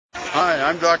Hi,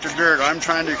 I'm Dr. Dirt. I'm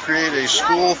trying to create a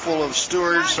school full of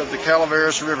stewards of the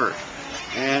Calaveras River.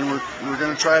 And we're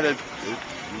going to try to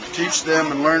teach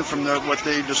them and learn from what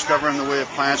they discover in the way of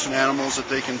plants and animals that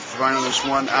they can find on this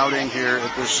one outing here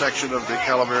at this section of the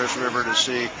Calaveras River to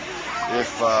see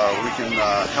if we can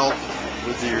help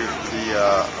with the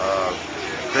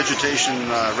vegetation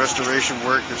restoration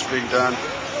work that's being done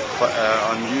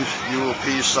on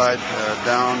UOP's side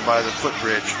down by the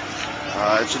footbridge.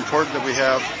 It's important that we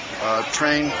have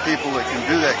trained people that can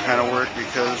do that kind of work,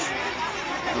 because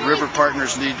the river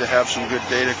partners need to have some good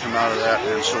data come out of that.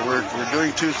 And so we're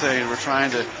doing two things. We're trying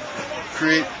to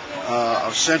create a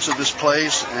sense of this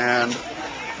place and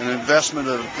an investment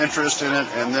of interest in it,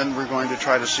 and then we're going to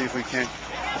try to see if we can't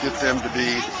get them to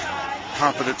be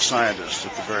competent scientists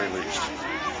at the very least.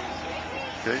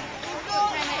 Okay?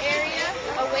 Kind of area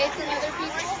away from other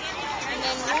people, and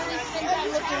then really spend time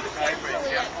looking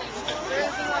carefully at things.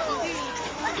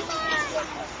 The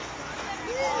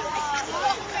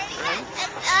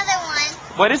other one.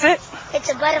 What is it? It's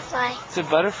a butterfly. It's a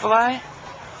butterfly?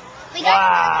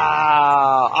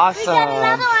 Wow, awesome. We got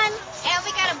another one. And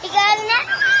we got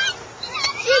another one.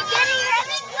 She's getting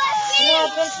ready.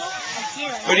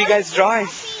 What are you guys drawing?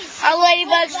 Our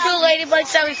ladybugs, 2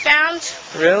 ladybugs that we found.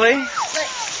 Really?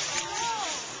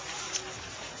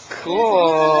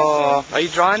 Cool. Are you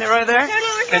drawing it right there?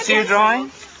 Can I see your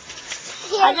drawing?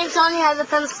 I think Tony has a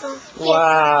pencil.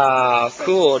 Wow,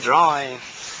 cool drawing.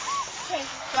 Okay,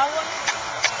 draw one.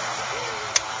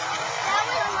 That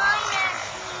was mine,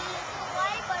 actually.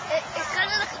 It's kind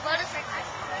of like a butterfly.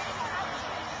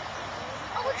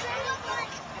 Oh, it's right up like.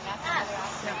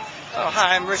 Oh,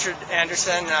 hi, I'm Richard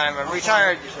Anderson. I'm a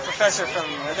retired professor from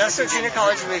Modesto Junior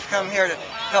College. We've come here to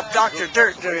help Dr.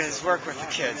 Dirt do his work with the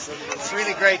kids. It's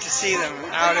really great to see them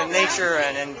out in nature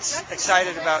and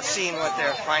excited about seeing what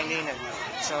they're finding. And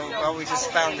so, well, we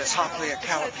just found this Hoplia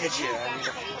calipigia, and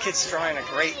the kids drawing a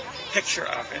great picture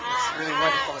of it. It's really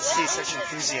wonderful to see such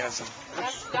enthusiasm.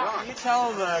 Can you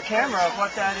tell the camera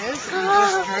what that is that you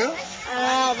just drew?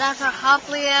 That's a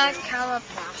Hoplia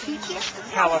calipigia.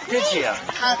 Calipigia.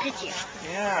 Calipigia.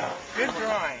 Yeah, good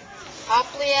drawing.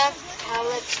 Hoplia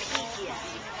calipigia.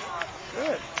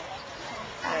 Good.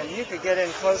 And you could get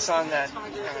in close on that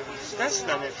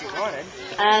specimen if you wanted.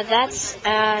 That's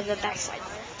the backside.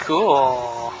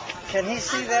 Cool. Can he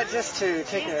see that just to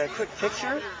take a quick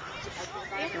picture?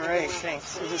 Great,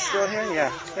 thanks. Is it still here?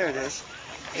 Yeah, there it is.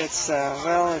 It's,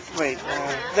 wait,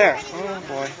 there. Oh,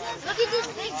 boy. Look at this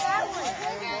big fat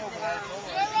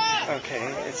one.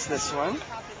 Okay, it's this one.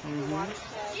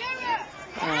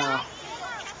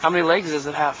 How many legs does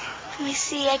it have? Let me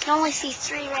see. I can only see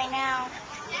 3 right now.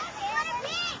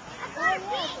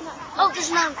 Oh, there's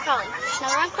another one crawling. There's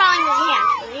another one crawling with his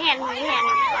hand. With his hand.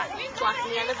 Blocking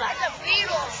the other butt.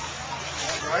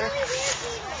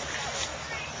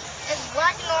 It's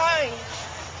black and orange.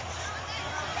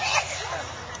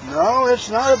 No, it's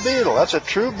not a beetle. That's a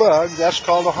true bug. That's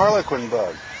called a harlequin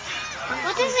bug.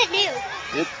 What does it do?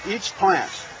 It eats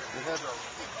plants.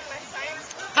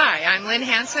 Hi, I'm Lynn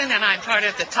Hansen, and I'm part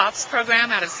of the TOPS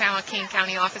program out of San Joaquin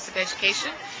County Office of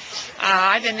Education.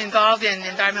 I've been involved in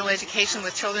environmental education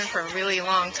with children for a really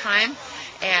long time,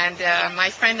 and my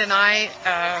friend and I,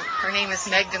 her name is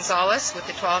Meg Gonzalez with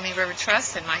the Tuolumne River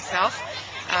Trust, and myself,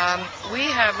 we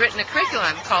have written a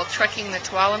curriculum called Trekking the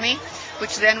Tuolumne,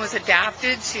 which then was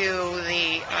adapted to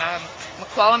the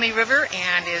Mokelumne River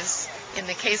and is, in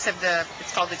the case of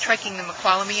it's called the Trekking the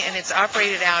Mokelumne, and it's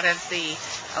operated out of the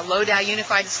Lodi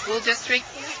Unified School District,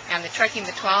 and the Trekking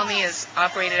the Tuolumne is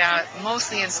operated out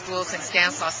mostly in schools in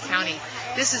Stanislaus County.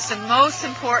 This is the most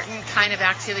important kind of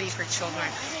activity for children.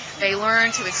 They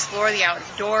learn to explore the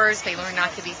outdoors, they learn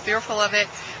not to be fearful of it,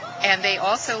 and they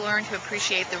also learn to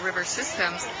appreciate the river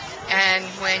systems. And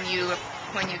when you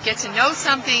get to know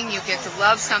something, you get to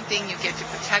love something, you get to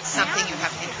protect something, you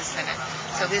have interest in it.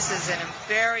 So this is a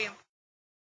very important